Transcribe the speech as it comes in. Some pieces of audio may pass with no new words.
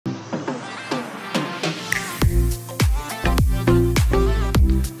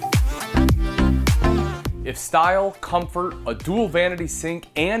If style, comfort, a dual vanity sink,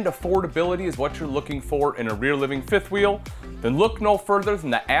 and affordability is what you're looking for in a rear living fifth wheel, then look no further than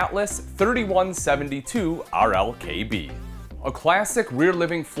the Atlas 3172 RLKB. A classic rear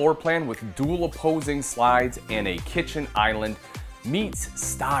living floor plan with dual opposing slides and a kitchen island meets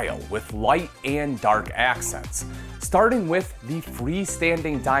style with light and dark accents. Starting with the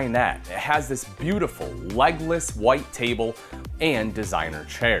freestanding dinette. It has this beautiful legless white table and designer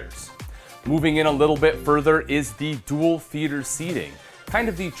chairs. Moving in a little bit further is the dual theater seating, kind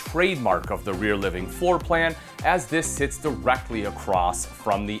of the trademark of the rear living floor plan, as this sits directly across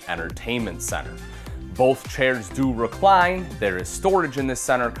from the entertainment center. Both chairs do recline, there is storage in the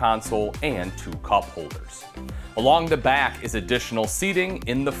center console, and 2 cup holders. Along the back is additional seating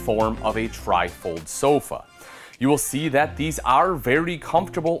in the form of a tri-fold sofa. You will see that these are very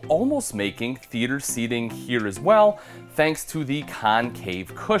comfortable, almost making theater seating here as well, thanks to the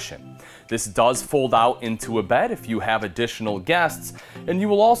concave cushion. This does fold out into a bed if you have additional guests, and you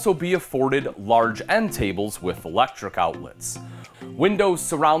will also be afforded large end tables with electric outlets. Windows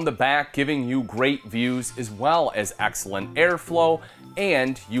surround the back, giving you great views as well as excellent airflow,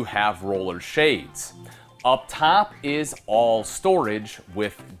 and you have roller shades. Up top is all storage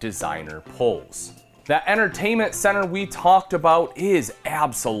with designer pulls. The entertainment center we talked about is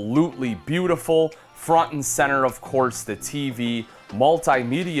absolutely beautiful. Front and center, of course, the TV,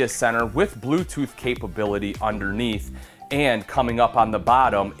 multimedia center with Bluetooth capability underneath, and coming up on the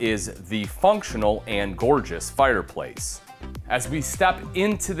bottom is the functional and gorgeous fireplace. As we step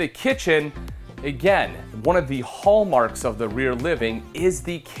into the kitchen, again, one of the hallmarks of the rear living is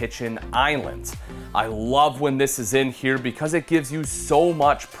the kitchen island. I love when this is in here because it gives you so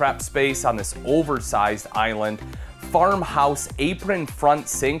much prep space on this oversized island. Farmhouse apron front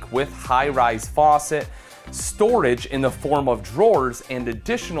sink with high-rise faucet, storage in the form of drawers, and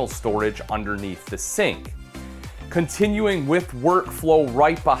additional storage underneath the sink. Continuing with workflow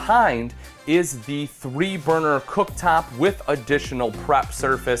right behind is the 3-burner cooktop with additional prep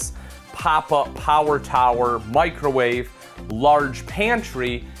surface, pop-up power tower, microwave, large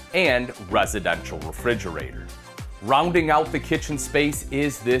pantry, and residential refrigerator. Rounding out the kitchen space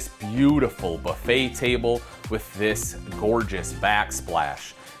is this beautiful buffet table with this gorgeous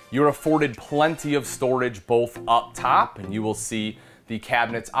backsplash. You're afforded plenty of storage both up top, and you will see the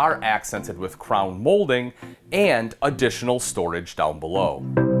cabinets are accented with crown molding, and additional storage down below.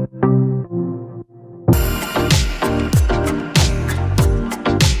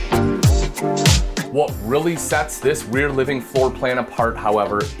 What really sets this rear living floor plan apart,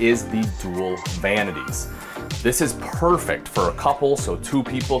 however, is the dual vanities. This is perfect for a couple, so 2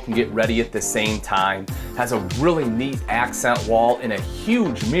 people can get ready at the same time. Has a really neat accent wall and a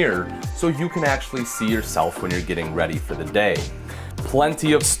huge mirror, so you can actually see yourself when you're getting ready for the day.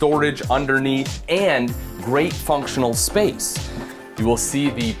 Plenty of storage underneath and great functional space. You will see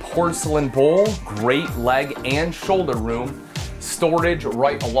the porcelain bowl, great leg and shoulder room, storage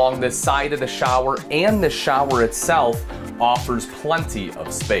right along the side of the shower, and the shower itself offers plenty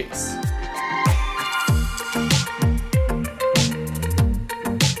of space.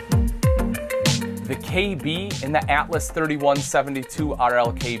 The KB in the Atlas 3172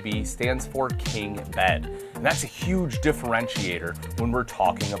 RLKB stands for King Bed, and that's a huge differentiator when we're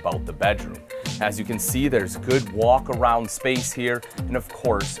talking about the bedroom. As you can see, there's good walk around space here, and of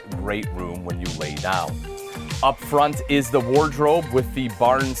course, great room when you lay down. Up front is the wardrobe with the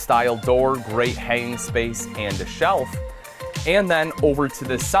barn style door, great hanging space, and a shelf. And then over to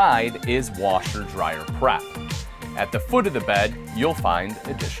the side is washer dryer prep. At the foot of the bed, you'll find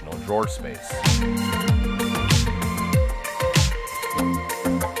additional drawer space.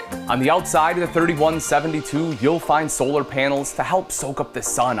 On the outside of the 3172, you'll find solar panels to help soak up the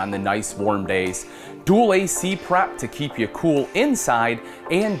sun on the nice warm days, dual AC prep to keep you cool inside,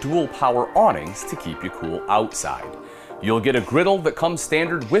 and dual power awnings to keep you cool outside. You'll get a griddle that comes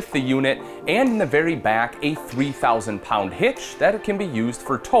standard with the unit, and in the very back, a 3,000-pound hitch that can be used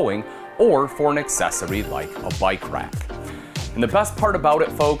for towing or for an accessory like a bike rack. And the best part about it,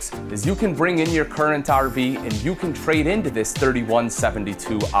 folks, is you can bring in your current RV and you can trade into this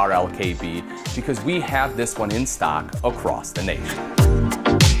 3172 RLKB because we have this one in stock across the nation.